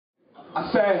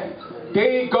I said,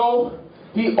 there you go.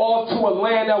 He off to a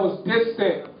land that was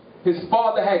distant. His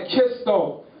father had kissed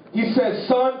him. He said,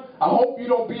 son, I hope you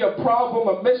don't be a problem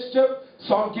or mischief,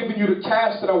 so I'm giving you the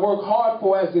cash that I worked hard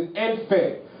for as an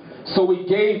infant. So he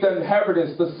gave the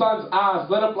inheritance. The son's eyes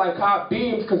lit up like hot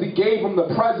beams because he gave him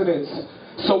the precedence.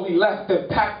 So he left and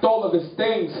packed all of his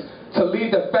things to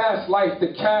lead the fast life,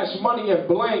 the cash, money, and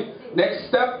bling. Next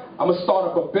step, I'm going to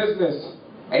start up a business.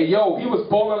 Hey, yo, he was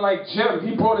balling like Jim.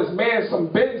 He brought his man some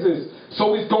Benzes.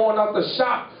 So he's going out the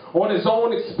shop on his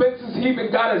own expenses. He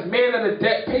even got his man in the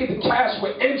debt, paid the cash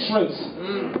with entrance.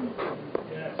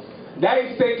 Now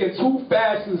he's thinking too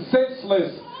fast and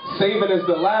senseless. Saving is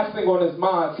the last thing on his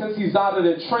mind. Since he's out of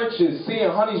the trenches, seeing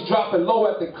honeys dropping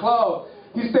low at the club,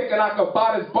 he's thinking I could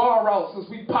buy this bar out since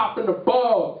we popping the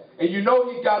bug. And you know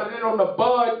he got it in on the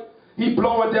bud. He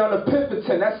blowing down the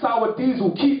Pemberton. That sour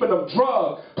diesel keeping him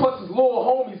drugged. Plus his little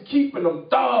homies keeping him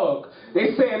dug.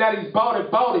 They saying that he's bout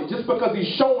it just because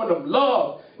he's showing them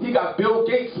love. He got Bill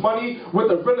Gates money with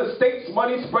the real estate's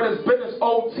money. Spread his business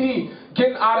OT.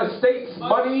 Getting out of state's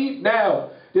money.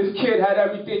 Now, this kid had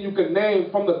everything you could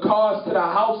name. From the cars to the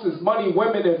houses, money,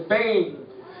 women, and fame.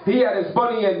 He had his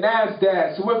money in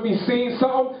NASDAQ. So if he seen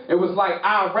something, it was like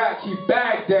Iraq, he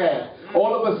Baghdad.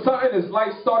 All of a sudden, his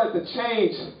life started to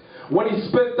change. When he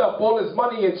spent up all his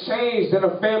money and changed, and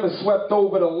a famine swept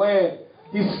over the land.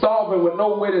 He's starving with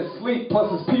nowhere to sleep,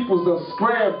 plus his people's done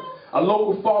scrammed. A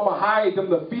local farmer hired them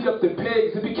to feed up the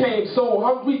pigs. He became so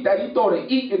hungry that he thought of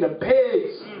eating the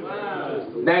pigs.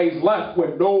 Wow. Now he's left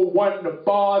with no one to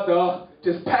bother.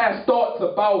 Just past thoughts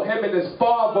about him and his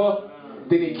father.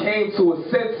 Then he came to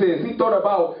his senses. He thought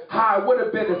about how it would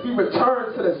have been if he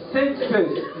returned to the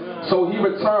senses. So he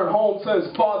returned home to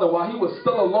his father while he was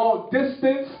still a long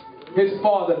distance. His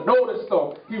father noticed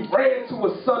him. He ran to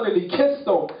his son and he kissed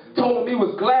him. Told him he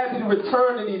was glad that he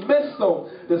returned and he missed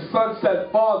him. The son said,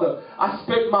 Father, I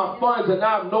spent my funds and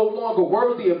now I'm no longer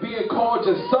worthy of being called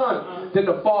your son. Then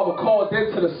the father called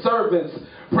into the servants.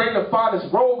 Bring the finest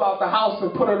robe out the house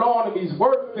and put it on him. He's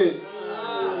worth it.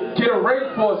 Get a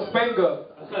ring for his finger.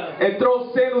 And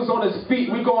throw sandals on his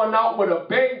feet. We going out with a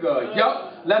banger.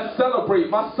 Yup, let's celebrate.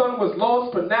 My son was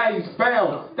lost, but now he's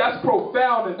found. That's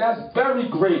profound and that's very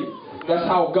great. That's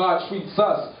how God treats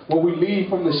us when we leave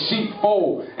from the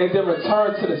sheepfold and then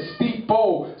return to the steep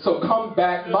bowl. So come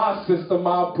back, my sister,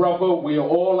 my brother. We are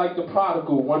all like the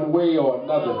prodigal, one way or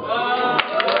another.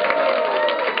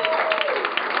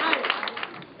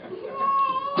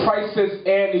 Crisis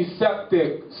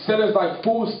antiseptic. Sinners like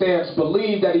food stamps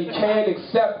believe that he can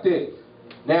accept it.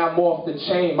 Now I'm off the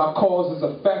chain. My cause is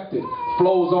affected.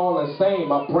 Flows all the same.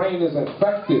 My brain is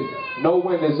infected.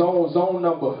 Knowing his own zone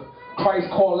number. Christ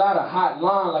called out a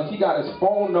hotline like he got his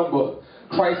phone number.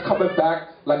 Christ coming back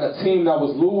like a team that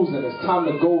was losing. It's time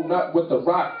to go nut with the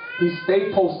rock. He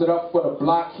stayed posted up for the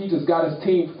block. He just got his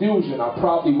team fusion. I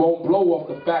probably won't blow off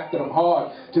the fact that I'm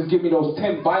hard. Just give me those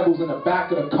 10 Bibles in the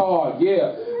back of the car.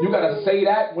 Yeah, you gotta say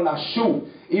that when I shoot.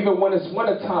 Even when it's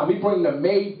wintertime, he bring the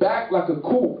maid back like a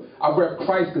coupe. I rep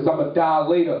Christ because I'm a die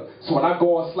later. So when I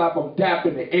go and slap him dap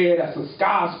in the air, that's a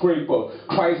skyscraper.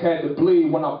 Christ had to bleed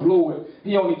when I blew it.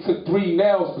 He only took 3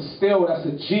 nails, but still that's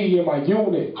a G in my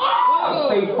unit.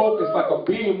 I stay focused like a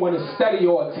beam when it's steady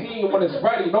or a team when it's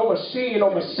ready. No machine,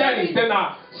 no machetes. Then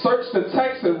I search the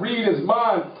text and read his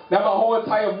mind. Now my whole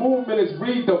entire movement is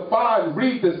redefined,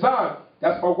 redesigned.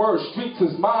 That's my word. Streets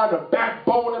is mine, the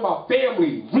backbone in my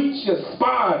family. Reach your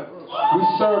spine. We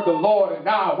serve the Lord and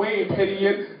now we ain't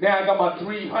pitying. Now I got my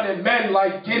 300 men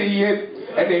like Gideon.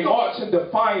 And they march in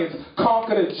defiance,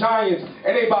 conquer the giants.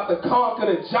 And they about to conquer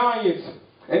the giants.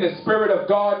 And the spirit of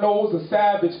God knows a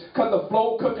savage. Cause the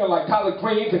flow cooking like collard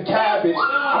greens and cabbage.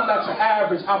 I'm not your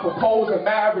average. I propose a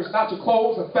marriage. Not your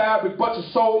clothes or fabric, but your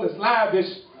soul is lavish.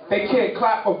 They can't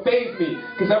clap or faze me,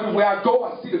 because everywhere I go,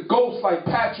 I see the ghosts like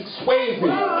Patrick Swayze. And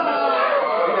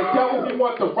the devil, he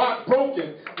want the rock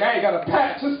broken. Now you got a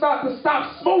patch, just not to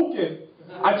stop smoking.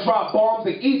 I drop bombs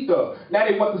in ether. Now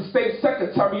they want the state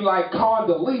secretary like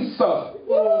Condoleezza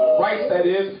Rice, that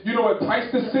is. You know what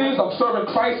price this is? I'm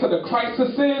serving Christ and the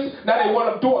crisis is. Now they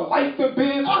want them doing life in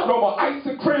biz. No more ice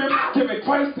and crib. Giving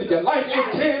Christ to your life and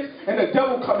kids. And the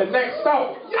devil coming next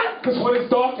out. Because when it's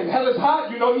dark and hell is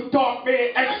hot, you know he dark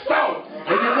man X'd out.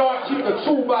 And you know I keep the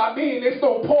truth by me. And there's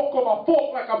no pork on my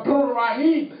fork like I'm Brutal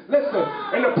Raheem. Listen,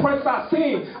 and the Prince I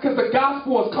seen. Because the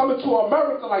gospel is coming to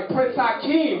America like Prince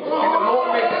Hakeem. And the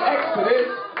Lord made the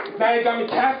Exodus. Now you got me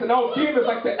casting out demons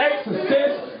like the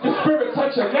Exorcist. The spirit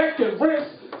touch your neck and wrist.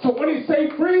 So when he say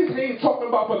freeze, he ain't talking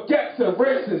about baguettes and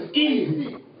wrists. It's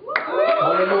easy.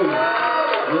 Hallelujah.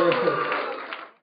 Yes.